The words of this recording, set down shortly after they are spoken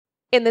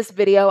In this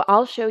video,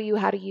 I'll show you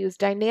how to use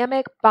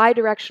dynamic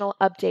bidirectional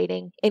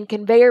updating in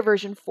Conveyor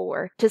version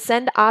 4 to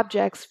send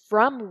objects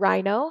from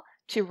Rhino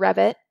to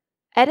Revit,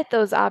 edit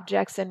those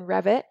objects in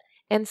Revit,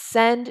 and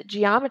send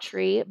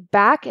geometry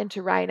back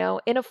into Rhino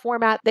in a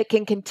format that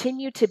can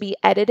continue to be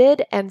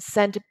edited and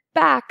sent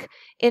back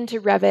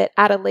into Revit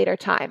at a later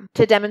time.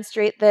 To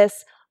demonstrate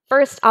this,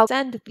 first I'll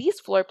send these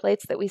floor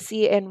plates that we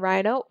see in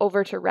Rhino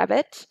over to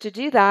Revit. To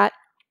do that,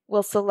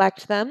 we'll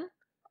select them,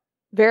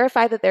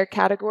 verify that their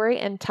category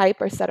and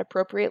type are set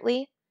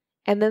appropriately,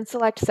 and then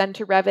select Send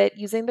to Revit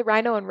using the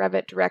Rhino and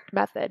Revit Direct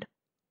method.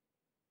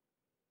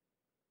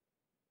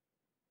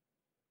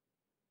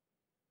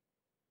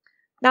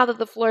 Now that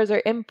the floors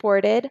are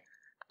imported,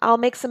 I'll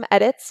make some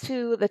edits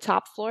to the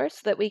top floor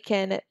so that we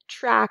can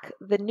track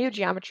the new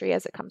geometry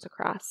as it comes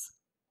across.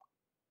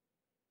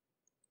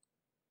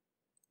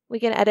 We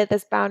can edit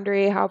this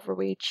boundary however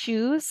we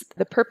choose.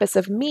 The purpose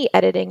of me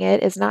editing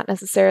it is not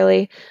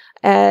necessarily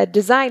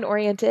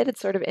design-oriented,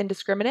 it's sort of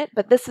indiscriminate,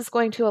 but this is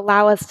going to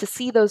allow us to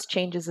see those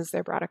changes as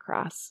they're brought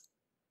across.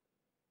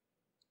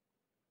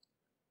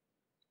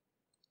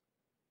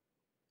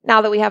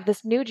 Now that we have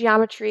this new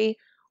geometry,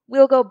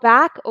 we'll go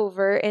back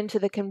over into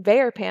the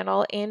Conveyor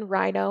panel in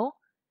Rhino.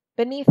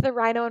 Beneath the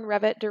Rhino and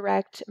Revit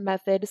Direct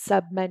method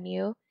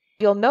submenu,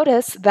 you'll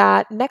notice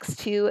that next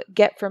to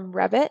Get from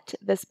Revit,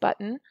 this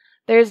button,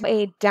 there's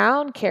a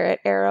down caret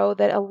arrow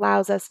that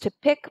allows us to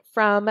pick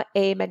from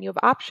a menu of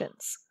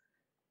options.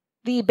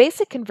 The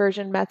basic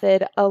conversion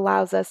method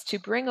allows us to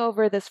bring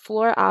over this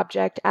floor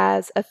object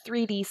as a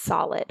 3D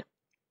solid.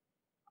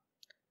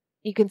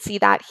 You can see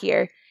that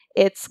here.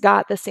 It's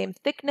got the same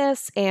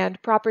thickness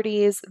and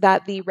properties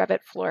that the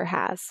Revit floor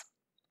has.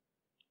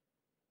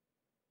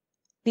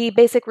 The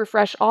basic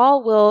refresh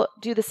all will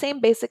do the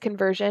same basic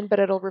conversion, but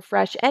it'll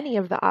refresh any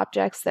of the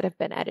objects that have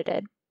been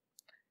edited.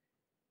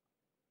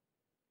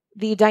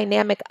 The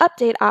dynamic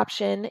update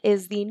option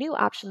is the new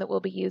option that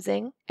we'll be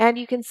using, and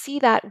you can see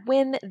that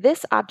when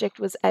this object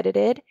was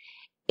edited,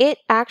 it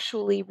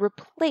actually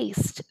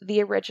replaced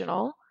the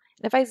original.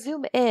 And if I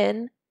zoom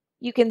in,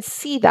 you can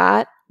see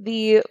that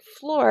the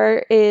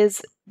floor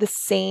is the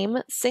same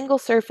single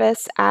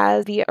surface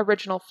as the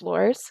original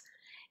floors.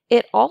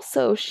 It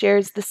also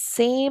shares the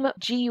same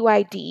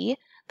GUID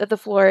that the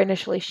floor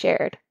initially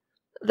shared.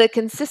 The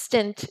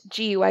consistent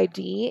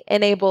GUID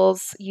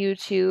enables you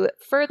to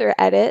further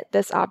edit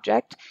this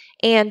object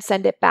and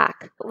send it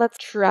back. Let's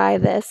try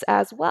this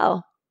as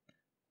well.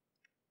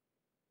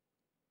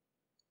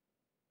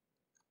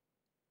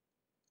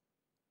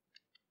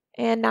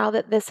 And now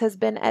that this has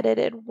been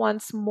edited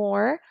once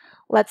more,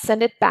 let's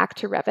send it back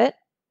to Revit.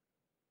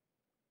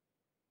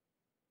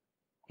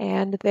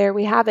 And there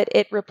we have it.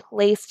 It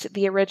replaced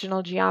the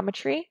original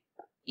geometry.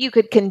 You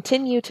could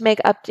continue to make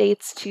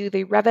updates to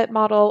the Revit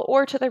model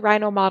or to the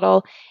Rhino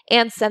model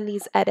and send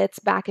these edits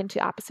back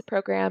into opposite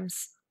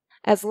programs.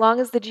 As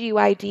long as the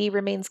GUID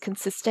remains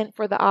consistent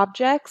for the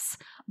objects,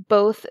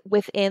 both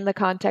within the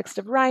context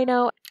of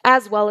Rhino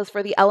as well as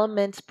for the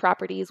element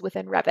properties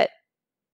within Revit.